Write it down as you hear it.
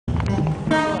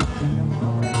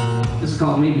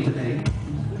called Maybe Today.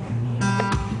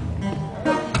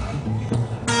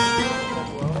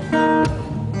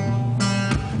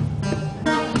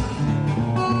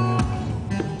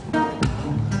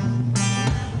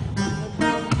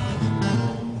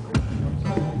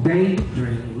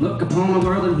 Daydream, look upon the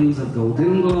world of views of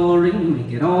golden glory,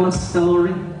 make it all a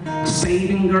story.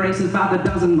 Saving graces by the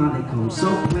dozen, my they come so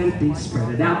plenty,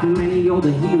 spread it out to many, you're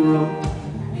the hero.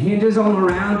 Hinges all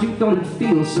around you, don't it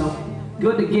feel so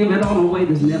good to give it all away?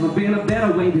 There's never been a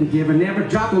better way than giving. Never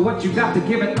drop of what you got to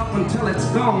give it up until it's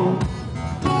gone.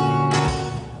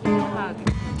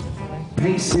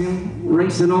 Pacing,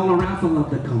 racing all around for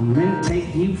love to come and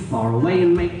take you far away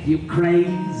and make you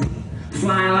crazy.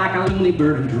 Flying like a loony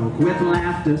bird and drunk with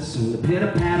laughter, soon the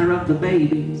pitter-patter of the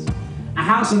babies. A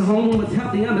house and home with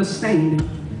healthy understanding.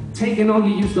 Taking all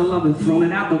you used to love and throwing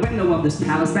it out the window of this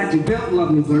palace that you built.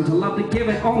 Love means learn to love to give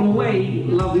it all away.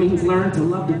 Love means learn to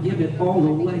love to give it all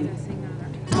away.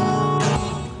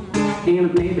 And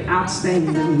it may be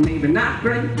outstanding, maybe not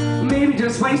great, maybe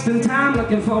just wasting time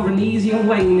looking for an easier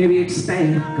way. Maybe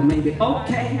ecstatic, or maybe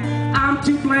okay. I'm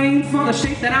to blame for the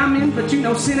shape that I'm in, but you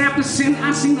know, sin after sin,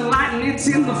 I see the light and it's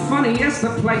in the funniest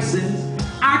of places.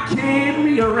 I can't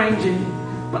rearrange it,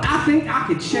 but I think I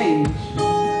could change.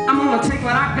 I'm gonna take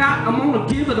what I got, I'm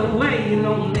gonna give it away, you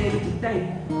know, maybe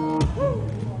today.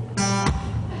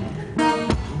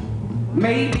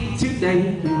 Maybe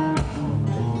today.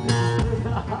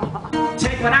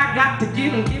 Take what I got to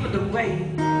give and give it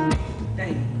away.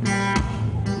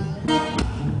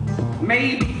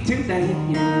 Maybe today.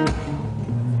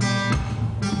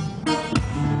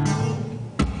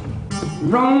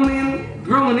 Rolling,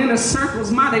 growing in the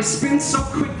circles, my they spin so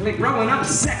quickly, growing up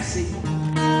sexy.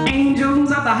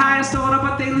 Angels of the highest order,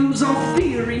 but they lose all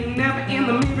theory. Never in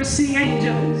the mirror see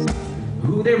angels.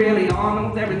 Who they really are,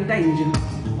 know they're in danger.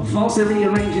 Falsely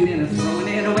rearranging it and throwing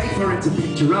it away, for it's a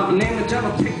picture of an image of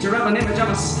a picture of an image of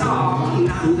a star,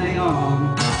 not who they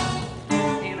are.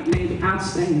 And it may be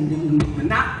outstanding, maybe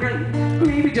not great,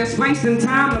 maybe just wasting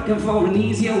time looking for an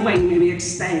easier way. Maybe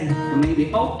ecstatic, or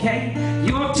maybe okay.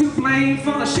 You're to blame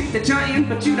for the shape that you're in,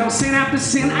 but you don't sin after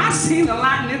sin. I see the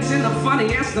light and it's in the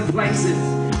funniest of places.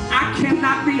 I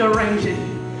cannot rearrange it,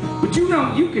 but you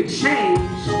know you could change.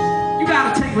 You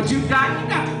gotta take what you got, you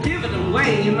gotta give it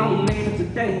away, you know, maybe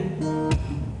today.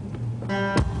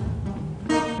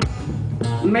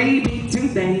 Maybe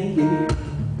today.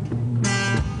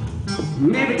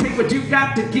 Maybe take what you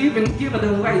got to give and give it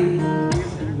away.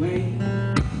 Give it away.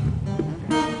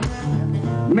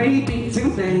 Maybe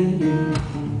today.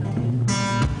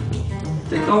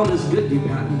 Take all this good you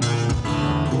got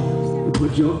and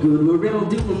put your good where it'll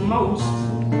do the most.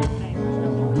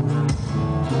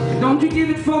 Don't you give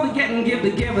it for the getting, give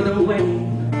it away.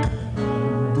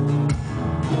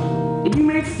 And you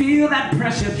may feel that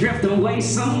pressure drift away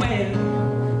somewhere.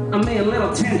 I mean, a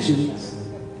little tensions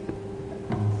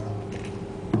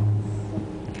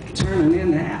turning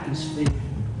in the atmosphere.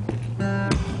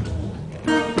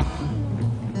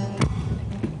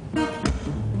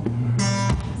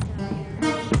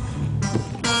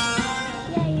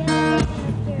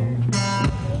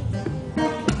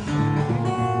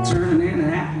 Turning in the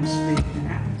atmosphere.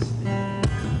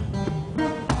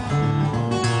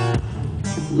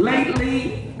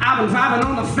 Lately, I've been vibing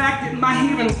on the fact that my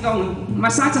hearing's going. My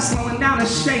sights are slowing down and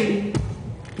shady.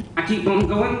 I keep on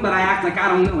going, but I act like I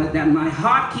don't know it. That my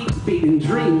heart keeps beating,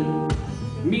 dreaming.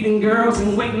 Meeting girls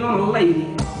and waiting on a lady.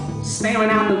 Staring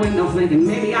out the window thinking,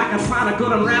 maybe I can find a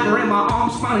good unwrapper in my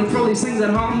arms. Finally throw these things that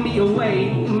harm me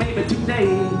away. Maybe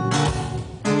today.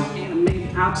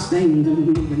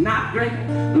 Outstanding, maybe not great,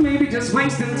 maybe just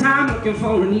wasting time looking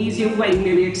for an easier way.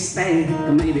 Maybe ecstatic,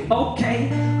 or maybe okay.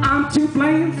 I'm to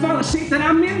blame for the shape that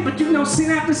I'm in, but you know,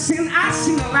 sin after sin, I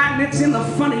see the light and it's in the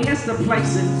funniest of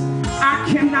places. I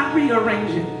cannot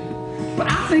rearrange it,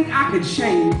 but I think I could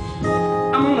change.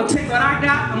 I'm gonna take what I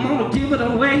got, I'm gonna give it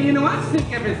away. You know, I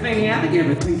think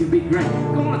everything could be great.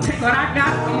 I'm gonna take what I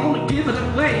got, I'm gonna give it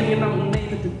away. You know,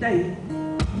 maybe today.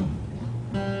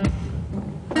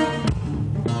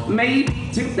 Maybe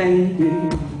today.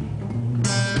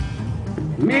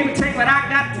 Maybe take what I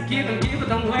got to give and give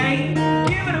it away.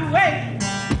 Give it away.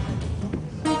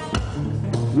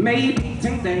 Maybe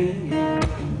today.